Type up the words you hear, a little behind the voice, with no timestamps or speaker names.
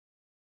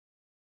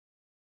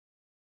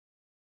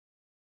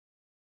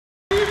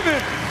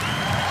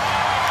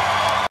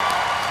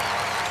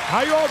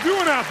How you all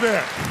doing out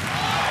there?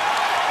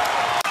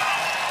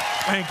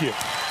 Thank you.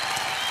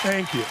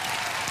 Thank you.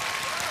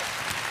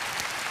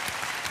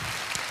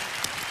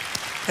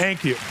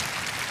 Thank you.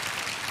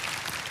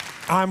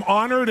 I'm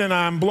honored and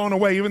I'm blown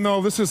away, even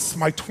though this is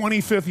my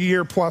 25th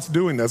year plus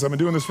doing this. I've been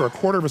doing this for a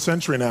quarter of a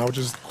century now, which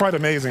is quite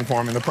amazing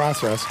for me in the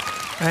process.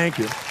 Thank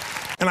you.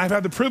 And I've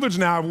had the privilege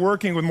now of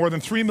working with more than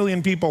 3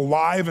 million people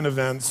live in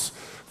events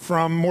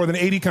from more than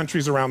 80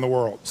 countries around the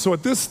world. So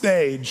at this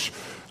stage,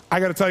 I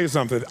gotta tell you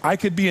something. I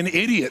could be an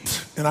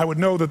idiot and I would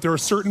know that there are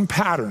certain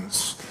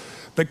patterns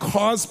that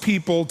cause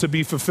people to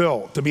be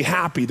fulfilled, to be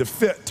happy, to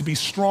fit, to be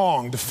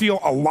strong, to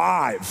feel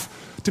alive,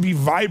 to be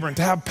vibrant,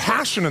 to have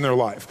passion in their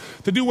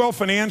life, to do well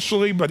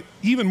financially, but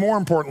even more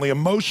importantly,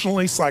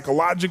 emotionally,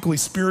 psychologically,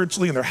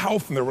 spiritually, in their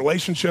health and their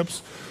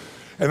relationships.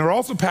 And there are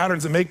also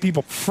patterns that make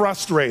people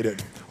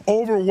frustrated,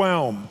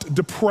 overwhelmed,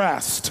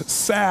 depressed,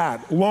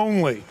 sad,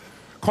 lonely,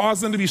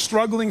 cause them to be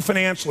struggling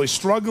financially,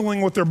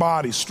 struggling with their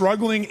body,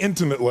 struggling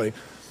intimately.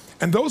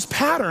 And those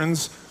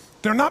patterns,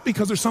 they're not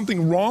because there's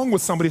something wrong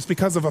with somebody, it's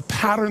because of a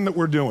pattern that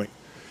we're doing.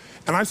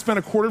 And I've spent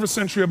a quarter of a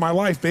century of my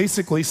life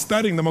basically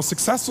studying the most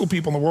successful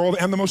people in the world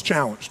and the most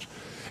challenged,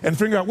 and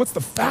figuring out what's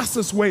the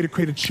fastest way to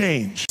create a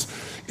change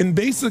in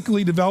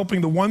basically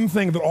developing the one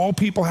thing that all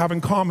people have in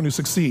common who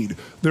succeed.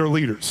 They're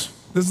leaders.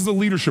 This is a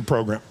leadership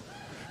program.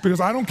 Because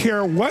I don't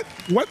care what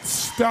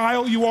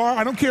style you are,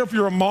 I don't care if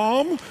you're a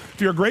mom, if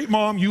you're a great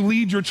mom, you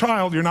lead your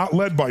child, you're not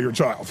led by your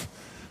child.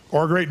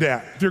 Or a great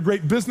dad. If you're a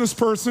great business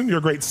person, you're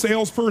a great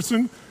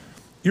salesperson,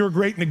 you're a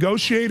great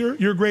negotiator,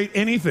 you're a great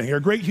anything, you're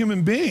a great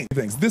human being.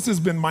 This has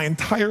been my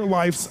entire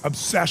life's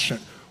obsession.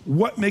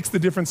 What makes the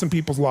difference in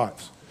people's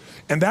lives?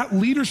 And that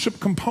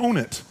leadership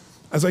component,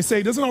 as I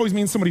say, doesn't always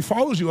mean somebody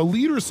follows you. A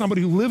leader is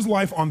somebody who lives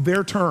life on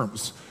their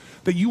terms.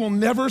 That you will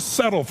never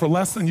settle for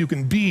less than you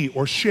can be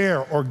or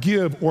share or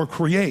give or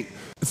create.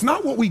 It's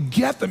not what we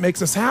get that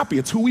makes us happy,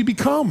 it's who we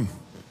become.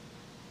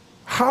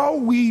 How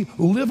we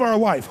live our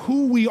life,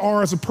 who we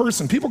are as a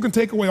person. People can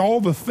take away all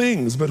the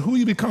things, but who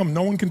you become,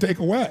 no one can take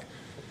away.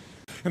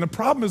 And the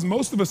problem is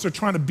most of us are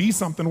trying to be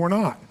something we're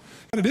not.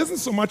 And it isn't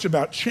so much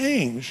about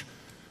change,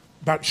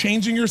 about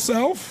changing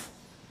yourself.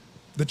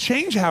 The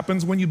change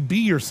happens when you be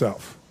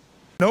yourself.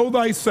 Know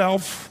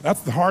thyself, that's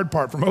the hard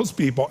part for most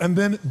people, and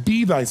then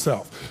be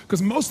thyself.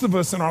 Because most of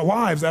us in our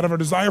lives, out of our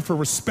desire for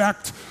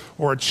respect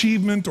or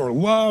achievement or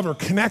love or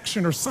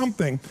connection or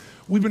something,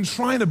 we've been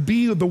trying to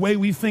be the way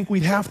we think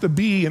we'd have to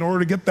be in order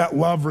to get that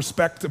love,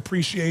 respect,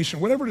 appreciation,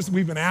 whatever it is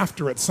we've been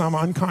after at some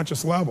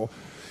unconscious level.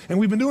 And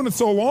we've been doing it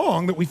so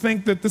long that we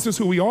think that this is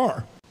who we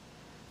are.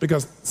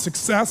 Because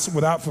success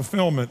without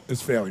fulfillment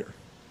is failure.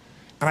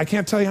 And I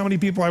can't tell you how many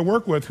people I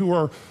work with who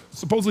are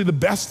supposedly the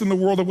best in the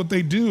world at what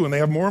they do, and they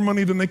have more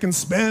money than they can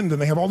spend, and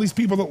they have all these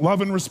people that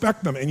love and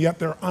respect them, and yet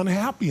they're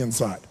unhappy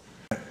inside.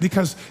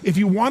 Because if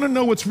you want to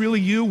know what's really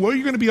you, where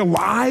you're going to be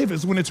alive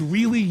is when it's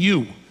really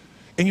you.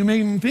 And you may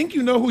even think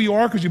you know who you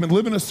are because you've been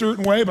living a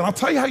certain way, but I'll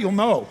tell you how you'll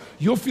know.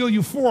 You'll feel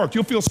euphoric,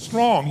 you'll feel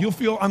strong, you'll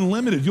feel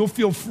unlimited, you'll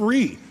feel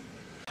free.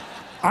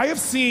 I have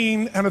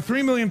seen, out of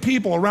 3 million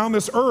people around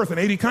this earth in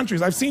 80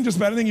 countries, I've seen just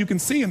about anything you can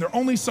see, and there are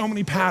only so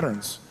many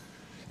patterns.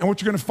 And what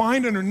you're going to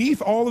find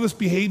underneath all of this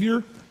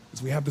behavior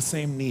is we have the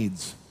same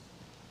needs.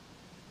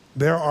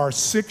 There are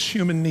 6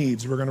 human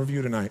needs we're going to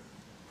review tonight.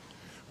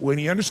 When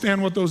you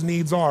understand what those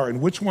needs are and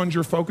which ones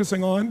you're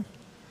focusing on,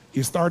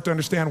 you start to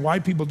understand why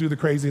people do the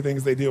crazy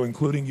things they do,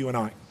 including you and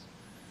I.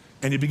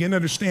 And you begin to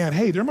understand,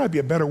 hey, there might be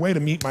a better way to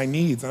meet my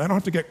needs, and I don't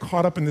have to get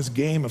caught up in this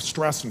game of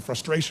stress and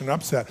frustration and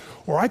upset,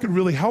 or I could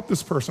really help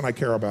this person I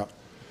care about,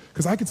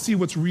 because I could see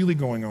what's really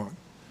going on.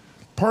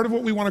 Part of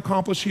what we want to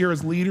accomplish here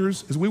as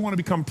leaders is we want to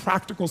become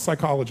practical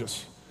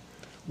psychologists.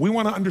 We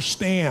want to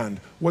understand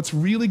what's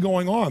really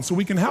going on so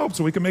we can help,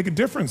 so we can make a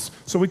difference,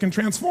 so we can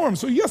transform.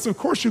 So yes, of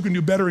course you can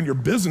do better in your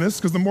business,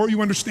 because the more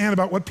you understand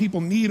about what people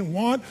need and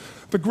want,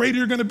 the greater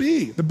you're going to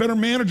be, the better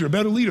manager,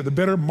 better leader, the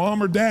better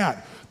mom or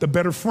dad, the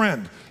better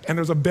friend. And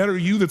there's a better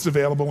you that's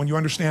available when you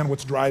understand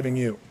what's driving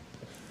you.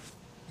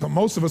 But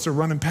most of us are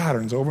running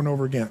patterns over and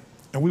over again,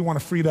 and we want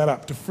to free that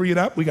up. To free it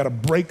up, we got to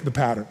break the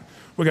pattern.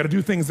 We got to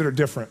do things that are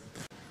different.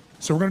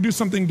 So we're going to do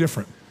something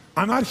different.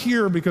 I'm not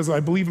here because I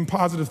believe in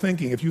positive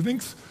thinking. If you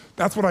think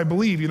that's what I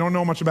believe, you don't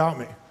know much about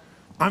me.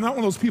 I'm not one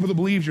of those people that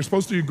believes you're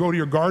supposed to go to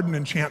your garden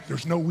and chant,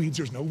 there's no weeds,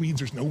 there's no weeds,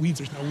 there's no weeds,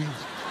 there's no weeds.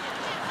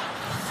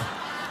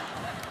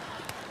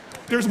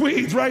 There's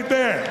weeds right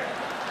there.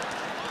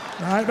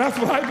 All right, that's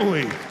what I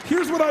believe.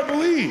 Here's what I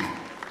believe.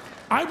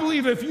 I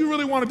believe that if you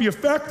really want to be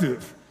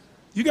effective,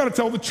 you got to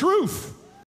tell the truth.